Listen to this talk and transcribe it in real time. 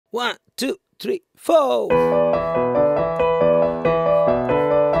1, 2, 3, 4.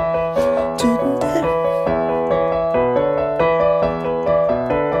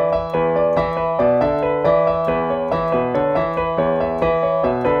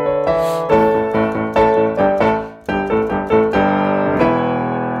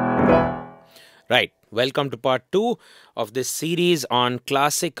 Right, welcome to part 2 of this series on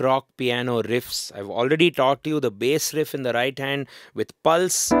classic rock piano riffs. I've already taught you the bass riff in the right hand with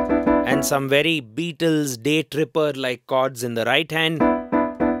pulse and some very Beatles day tripper like chords in the right hand.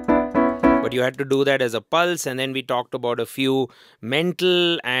 But you had to do that as a pulse, and then we talked about a few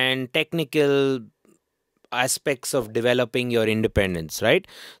mental and technical aspects of developing your independence, right?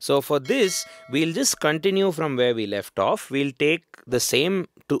 So for this, we'll just continue from where we left off. We'll take the same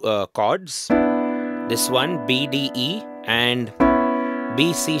two chords. This one, B, D, E, and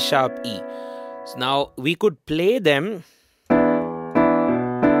B, C sharp, E. So now we could play them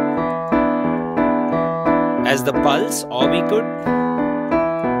as the pulse, or we could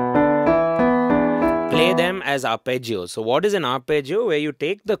play them as arpeggios. So what is an arpeggio? Where you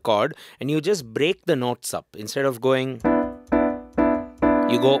take the chord and you just break the notes up. Instead of going,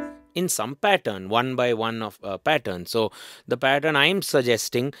 you go in some pattern, one by one of a pattern. So the pattern I'm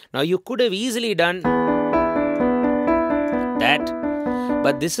suggesting, now you could have easily done that,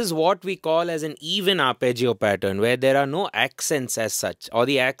 but this is what we call as an even arpeggio pattern, where there are no accents as such, or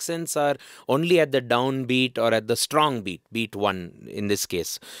the accents are only at the downbeat or at the strong beat, beat 1 in this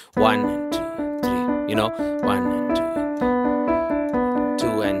case. 1 and 2 and 3, you know, 1 and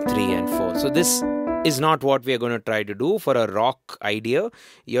 2 and 3 and 4. So this is not what we are going to try to do for a rock idea.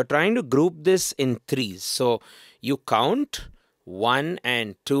 You're trying to group this in threes. So you count 1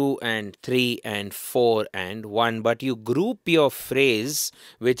 and 2 and 3 and 4 and 1, but you group your phrase,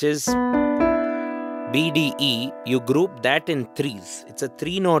 which is B, D, E, you group that in threes. It's a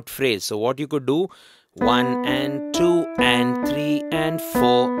 3-note phrase. So what you could do, 1 and 2 and 3 and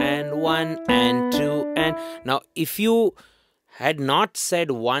 4 and 1 and 2 and... Now if you had not said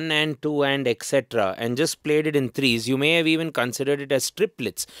 1 and 2 and etc. and just played it in threes, you may have even considered it as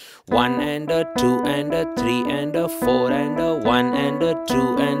triplets. 1 and a 2 and a 3 and a 4 and a 1 and a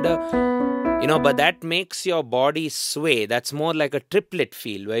 2 and a... You know, but that makes your body sway. That's more like a triplet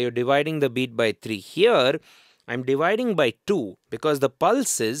feel, where you're dividing the beat by 3. Here, I'm dividing by 2 because the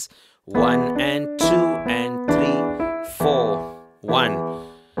pulse is 1 and 2 and 3, 4,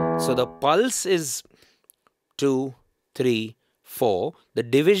 1. So the pulse is 2, 3, 4. The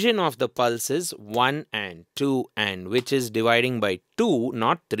division of the pulse is 1 and 2 and, which is dividing by 2,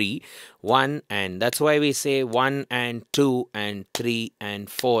 not 3, 1 and. That's why we say 1 and 2 and 3 and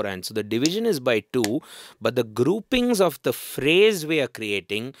 4 and. So the division is by 2, but the groupings of the phrase we are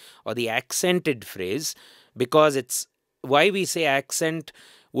creating, or the accented phrase, because it's, why we say accent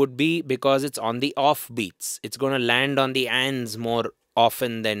would be because it's on the off beats. It's going to land on the ands more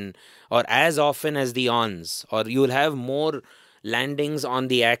often than, or as often as the ons, or you'll have more landings on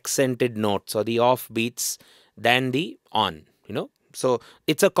the accented notes or the off beats than the on, you know. So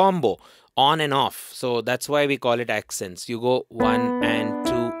it's a combo, on and off. So that's why we call it accents. You go 1 and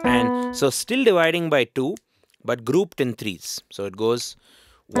 2 and, so still dividing by 2, but grouped in threes. So it goes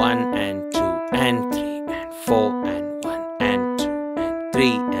 1 and 2 and 3 and 4 and 1 and 2 and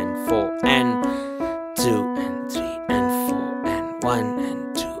 3 and 4 and 2 and 3 and 4 and 1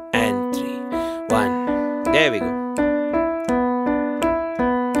 and 2 and 3, 1. There we go.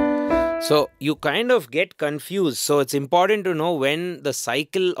 So you kind of get confused. So it's important to know when the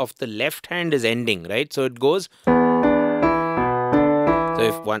cycle of the left hand is ending, right? So it goes. So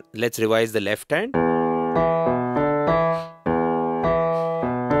if one, let's revise the left hand.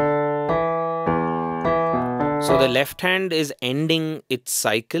 So the left hand is ending its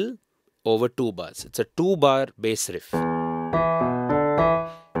cycle over 2 bars. It's a 2-bar bass riff.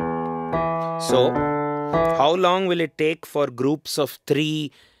 So how long will it take for groups of 3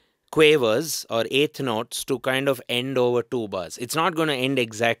 quavers or 8th notes to kind of end over 2 bars? It's not going to end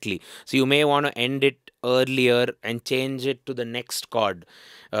exactly. So you may want to end it earlier and change it to the next chord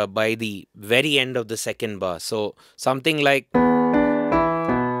by the very end of the 2nd bar. So something like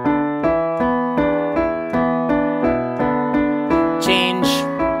change.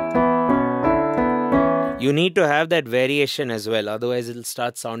 You need to have that variation as well, otherwise it'll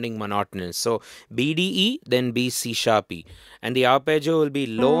start sounding monotonous. So B, D, E, then B, C sharp, E. And the arpeggio will be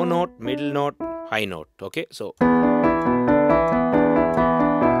low note, middle note, high note. Okay, so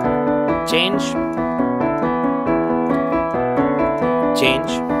change,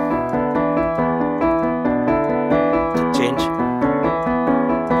 change, change.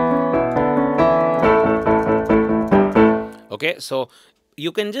 Okay, so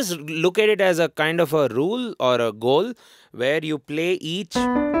you can just look at it as a kind of a rule or a goal where you play each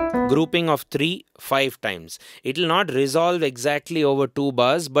grouping of 3 5 times. It will not resolve exactly over 2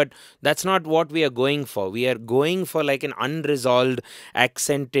 bars, but that's not what we are going for. We are going for like an unresolved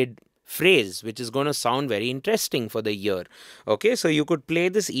accented phrase, which is going to sound very interesting for the ear. Okay, so you could play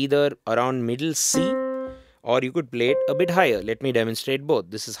this either around middle C, or you could play it a bit higher. Let me demonstrate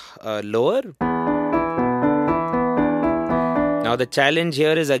both. This is lower. Now the challenge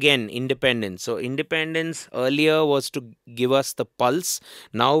here is again independence. So independence earlier was to give us the pulse.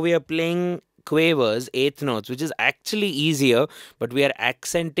 Now we are playing quavers, eighth notes, which is actually easier, but we are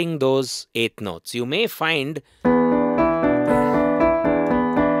accenting those eighth notes. You may find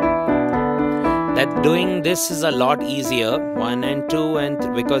that doing this is a lot easier, 1 and 2 and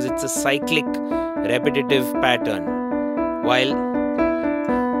 3, because it's a cyclic repetitive pattern, while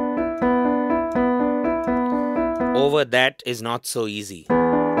over that is not so easy.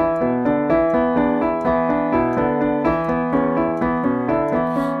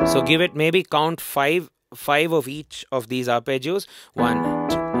 So give it, maybe count 5 of each of these arpeggios. 1 and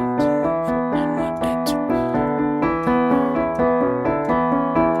 2 and 3 and 4 and 1 and 2.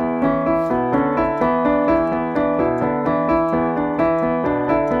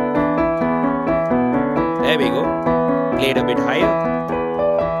 There we go. Played a bit higher.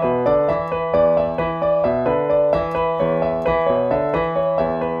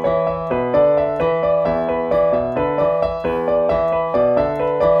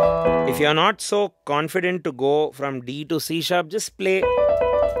 If you're not so confident to go from D to C sharp, just play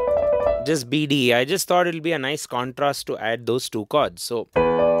just B, D. I just thought it'll be a nice contrast to add those 2 chords. So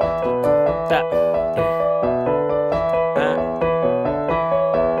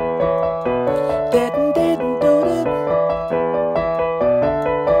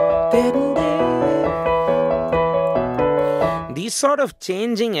these sort of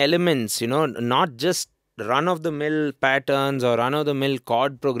changing elements, you know, not just run-of-the-mill patterns or run-of-the-mill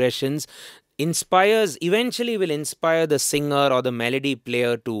chord progressions, eventually will inspire the singer or the melody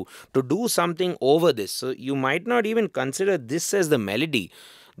player to do something over this. So you might not even consider this as the melody.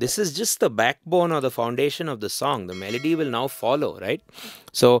 This is just the backbone or the foundation of the song. The melody will now follow, right?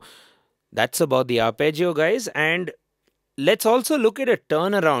 So that's about the arpeggio, guys. And let's also look at a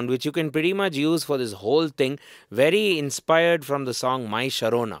turnaround, which you can pretty much use for this whole thing. Very inspired from the song My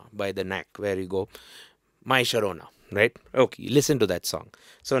Sharona by The Knack, where you go, My Sharona, right? Okay, listen to that song.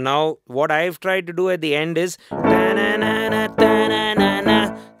 So now what I've tried to do at the end is so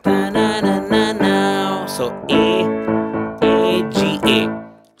A, G, A.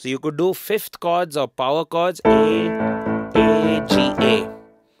 So you could do fifth chords or power chords, A, G, A, G, A.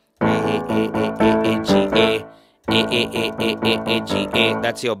 G, A.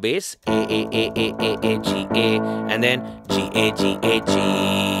 That's your bass. A, G, A. And then G, A, G, A, G.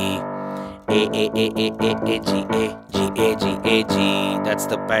 A, G, A, G, A, G. That's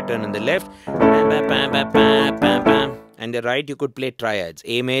the pattern on the left. And the right, you could play triads.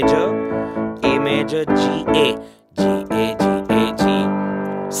 A major, G, A. G, A, G, A, G.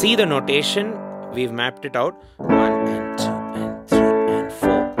 See the notation? We've mapped it out. 1 and 2 and 3 and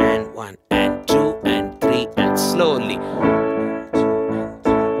 4 and 1 and 2 and 3 and slowly. 2 and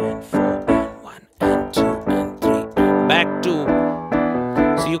 3 and 4 and 1 and 2 and 3 and back to.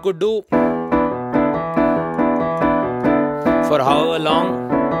 So you could do for however long.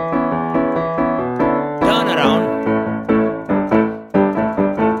 Turn around.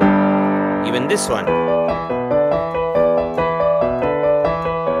 Even this one.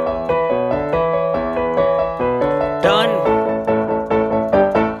 Turn.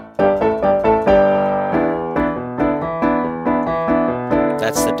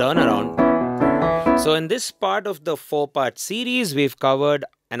 That's the turnaround. So in this part of the 4-part series, we've covered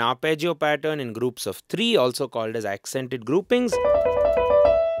an arpeggio pattern in groups of 3, also called as accented groupings.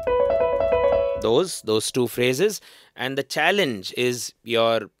 Those 2 phrases. And the challenge is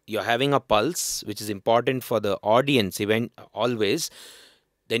you're having a pulse, which is important for the audience always.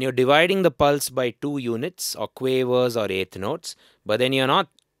 Then you're dividing the pulse by 2 units or quavers or eighth notes. But then you're not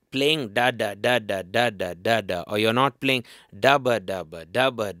playing da da da da da da da da, or you're not playing dabba dabba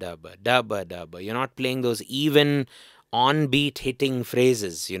dabba dabba dabba dabba. You're not playing those even on beat hitting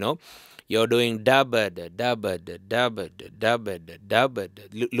phrases, you know. You're doing dabba da dabba da dabba da dabba da dabba da.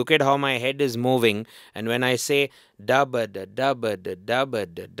 Look at how my head is moving, and when I say dabba da dabba da dabba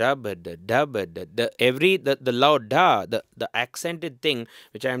da dabba da dabba da, the loud da, the accented thing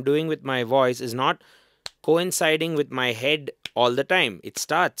which I'm doing with my voice is not coinciding with my head all the time. It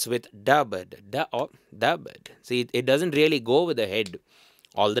starts with dabba da or dabba. See, it doesn't really go with the head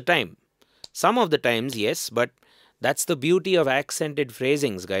all the time. Some of the times, yes, but That's the beauty of accented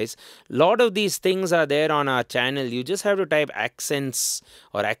phrasings, guys. A lot of these things are there on our channel. You just have to type accents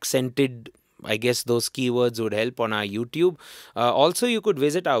or accented. I guess those keywords would help on our YouTube. Also, you could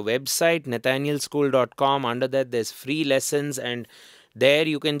visit our website, nathanielschool.com. Under that, there's free lessons, and there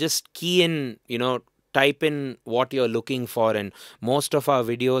you can just key in, type in what you're looking for, and most of our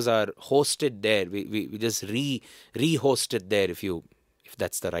videos are hosted there. We just re-host it there, if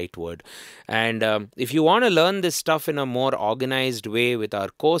that's the right word. And if you want to learn this stuff in a more organized way with our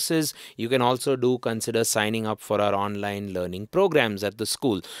courses, you can also consider signing up for our online learning programs at the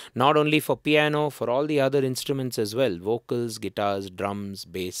school. Not only for piano, for all the other instruments as well: vocals, guitars, drums,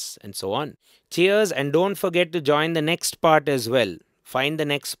 bass, and so on. Cheers, and don't forget to join the next part as well. Find the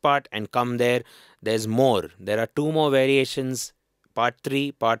next part and come there. There's more. There are 2 more variations. Part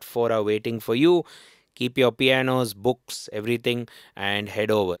 3, Part 4 are waiting for you. Keep your pianos, books, everything, and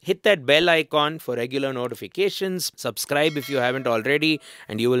head over. Hit that bell icon for regular notifications. Subscribe if you haven't already,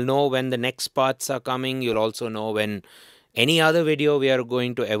 and you will know when the next parts are coming. You'll also know when any other video we are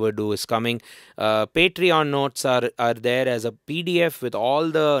going to ever do is coming. Patreon notes are there as a PDF with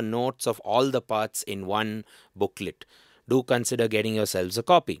all the notes of all the parts in one booklet. Do consider getting yourselves a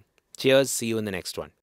copy. Cheers. See you in the next one.